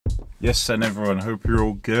Yes, and everyone, hope you're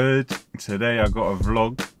all good. Today I got a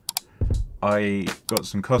vlog. I got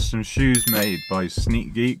some custom shoes made by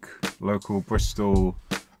Sneek Geek, local Bristol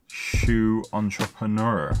shoe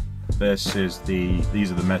entrepreneur. These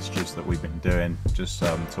are the messages that we've been doing, just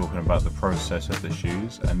talking about the process of the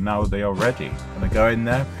shoes, and now they are ready. I'm gonna go in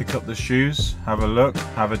there, pick up the shoes, have a look,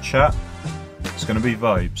 have a chat. It's gonna be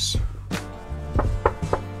vibes.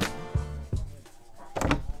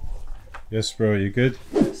 Yes, bro, you good?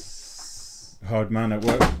 Yes. Hard man at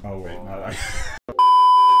work. Oh wait, no.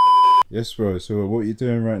 Yes, bro. So what are you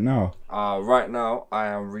doing right now? Right now I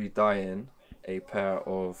am re-dyeing a pair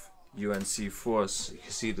of 1's. You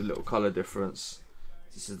can see the little colour difference.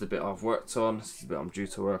 This is the bit I've worked on. This is the bit I'm due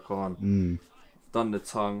to work on. I've done the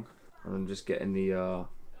tongue, and I'm just getting the. Don't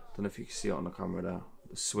know if you can see it on the camera there.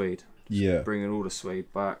 The suede. Just bringing all the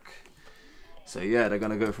suede back. So yeah, they're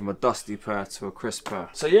gonna go from a dusty pair to a crisp pair.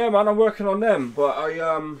 So yeah, man, I'm working on them, but I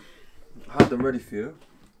had them ready for you.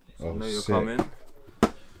 So I know you're coming.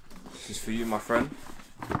 This is for you, my friend.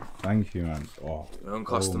 Thank you, man. Oh, your own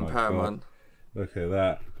custom pair, God. man. Look at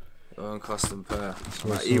that. Your own custom pair.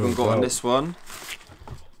 I even got on this one.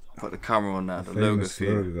 Put the camera on there, the logo for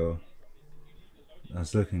you. Logo.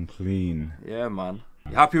 That's looking clean. Yeah, man.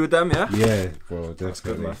 You happy with them, yeah? Yeah, bro, definitely. That's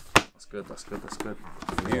good, man. That's good, that's good, that's good.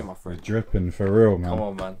 For you, my friend. We're dripping for real, man. Come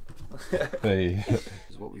on, man. Hey. This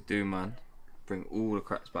is what we do, man. Bring all the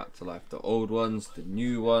cracks back to life. The old ones, the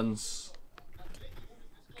new ones.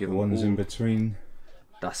 Give the ones in between.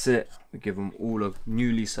 That's it. We give them all a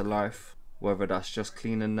new lease of life. Whether that's just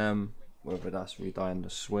cleaning them, whether that's re-dyeing the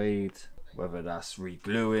suede, whether that's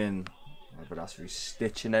re-gluing, whether that's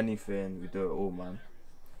re-stitching anything, we do it all, man.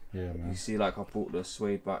 Yeah, man. You see, like, I brought the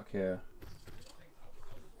suede back here.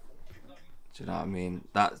 Do you know what I mean?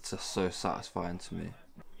 That's just so satisfying to me.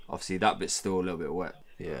 Obviously, that bit's still a little bit wet.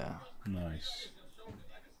 Yeah. Nice.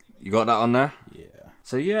 You got that on there? Yeah.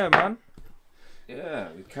 So yeah, man.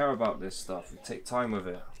 Yeah, we care about this stuff. We take time with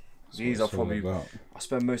it. These are probably. I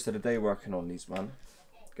spend most of the day working on these, man.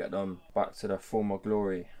 Get them back to their former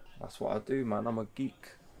glory. That's what I do, man. I'm a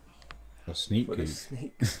geek. A sneak geek.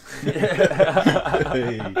 Sneaks. I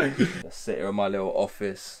sit here in my little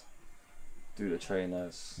office, do the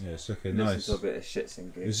trainers. Yeah, it's looking nice. Listen to a bit of shits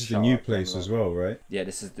and gigs. This is the new place as well, right? Yeah,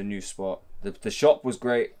 this is the new spot. The shop was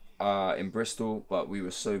great in Bristol, but we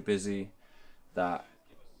were so busy that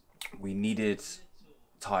we needed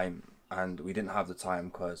time, and we didn't have the time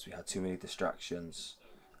because we had too many distractions.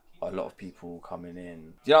 A lot of people coming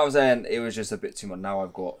in. You know what I'm saying? It was just a bit too much. Now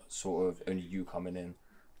I've got sort of only you coming in.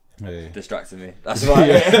 Hey. Distracting me. That's right.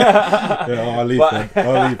 Yeah, I'll leave then.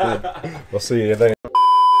 I'll leave then. I'll see you later.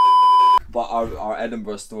 But our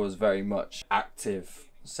Edinburgh store is very much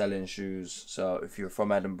active selling shoes. So if you're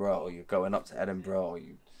from Edinburgh, or you're going up to Edinburgh, or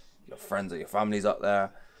your friends or your family's up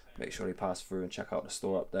there, make sure they pass through and check out the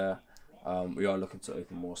store up there. We are looking to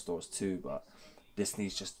open more stores too, but this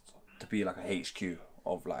needs just to be like a HQ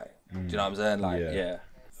of like, do you know what I'm saying? Like, yeah,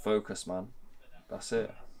 focus, man. That's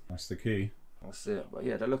it. That's the key. That's it. But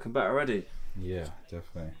yeah, they're looking better already. Yeah,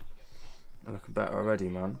 definitely. They're looking better already,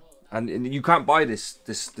 man. And you can't buy this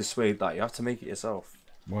suede. Like, you have to make it yourself.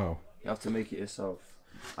 Wow. You have to make it yourself.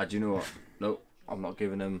 And you know what? Nope. I'm not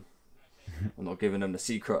giving them the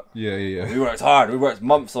secret. Yeah. We worked hard. We worked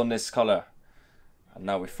months on this colour, and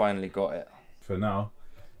now we finally got it. For now,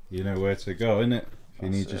 you know where to go, innit? If you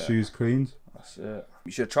need your shoes cleaned. That's it.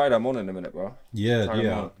 You should try them on in a minute, bro.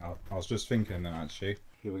 Yeah. I was just thinking that actually.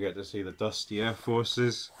 Here we get to see the dusty Air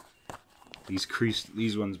Forces.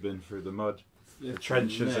 These ones been through the mud, the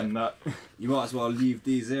trenches and that. You might as well leave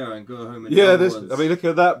these here and go home and I mean, look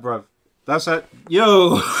at that, bruv. That's that.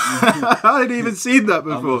 Yo, I didn't even seen that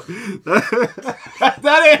before.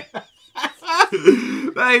 That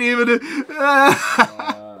ain't even.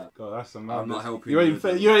 God, that's a man. I'm not helping. You ain't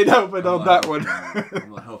helping on that one.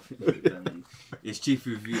 I'm not helping you. It's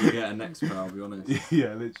cheaper if you get a next pair, I'll be honest.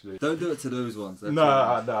 Yeah, literally. Don't do it to those ones.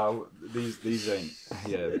 No, these ain't.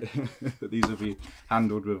 Yeah, these will be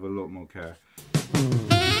handled with a lot more care.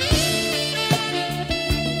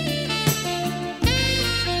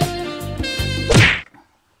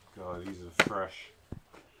 God, these are fresh.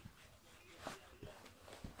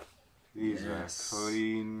 These are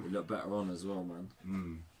clean. They look better on as well, man.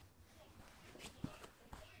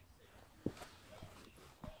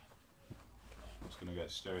 Gonna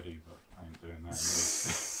get sturdy, but I ain't doing that.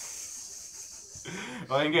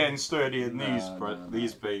 I ain't getting sturdy in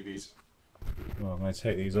these babies. Well, I'm gonna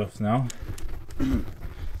take these off now.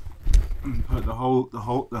 Put the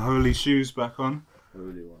holy shoes back on.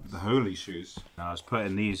 Holy ones. The holy shoes. Now I was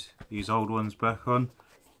putting these old ones back on.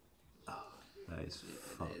 Oh, that is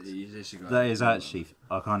fucked. Yeah, That is actually,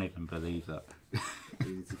 I can't even believe that.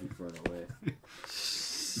 You need to be thrown away.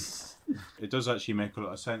 It does actually make a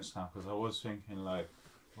lot of sense now, because I was thinking like,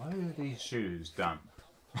 why are these shoes damp?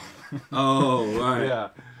 Oh, right. Yeah.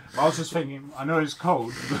 I was just thinking, I know it's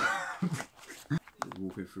cold.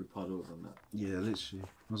 Walking through puddles and that. Yeah, literally.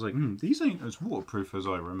 I was like, these ain't as waterproof as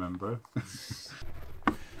I remember.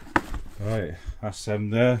 Right, that's them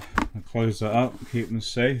there. I'll close that up, keep them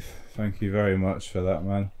safe. Thank you very much for that,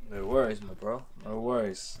 man. No worries, my bro. No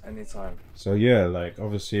worries. Anytime. So yeah, like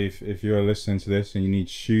obviously if you're listening to this and you need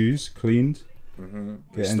shoes cleaned, get in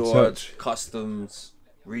Restored, touch. customs,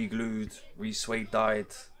 re-glued, re-suede dyed,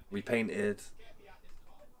 repainted,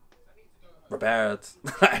 repaired.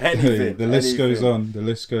 Anything. The list goes anything. on. The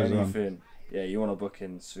list goes on. Anything. Yeah, you want to book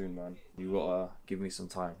in soon, man. You gotta give me some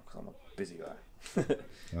time because I'm a busy guy.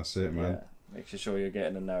 That's it, man. Yeah, make sure you're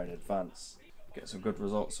getting in there in advance. Get some good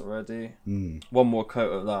results already. Mm. One more coat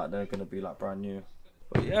of that, they're gonna be like brand new.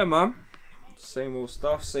 But yeah, man. Same old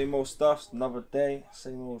stuff, same old stuff. Another day,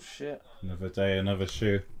 same old shit. Another day, another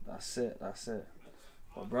shoe. That's it. That's it.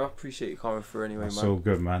 But bro, appreciate you coming through anyway, That's man. all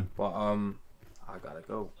good, man. But I gotta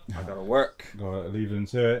go. I gotta work. Gotta leave them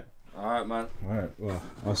to it. All right, man. Alright, well,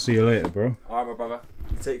 I'll see you later, bro. All right, my brother.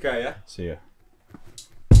 Take care, yeah. See ya.